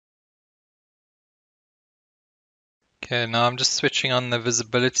Okay, now I'm just switching on the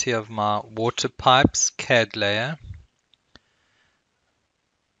visibility of my water pipes CAD layer,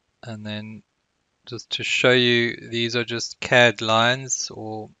 and then just to show you, these are just CAD lines,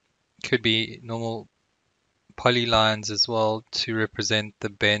 or could be normal poly lines as well, to represent the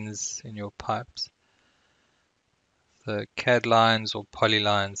bends in your pipes. The CAD lines or poly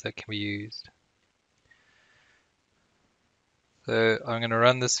lines that can be used. So I'm going to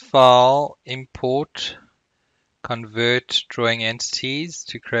run this file, import, convert drawing entities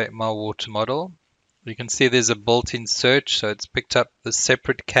to create my water model. You can see there's a built-in search, so it's picked up the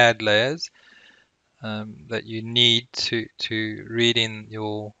separate CAD layers that you need to read in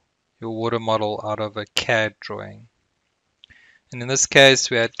your water model out of a CAD drawing. And in this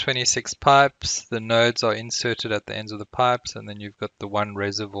case, we had 26 pipes. The nodes are inserted at the ends of the pipes, and then you've got the one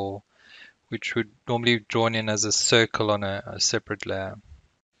reservoir, which would normally be drawn in as a circle on a separate layer.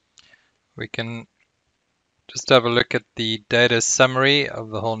 We can just have a look at the data summary of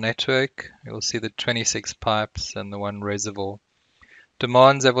the whole network. You'll see the 26 pipes and the one reservoir.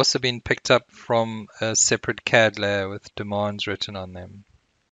 Demands have also been picked up from a separate CAD layer with demands written on them.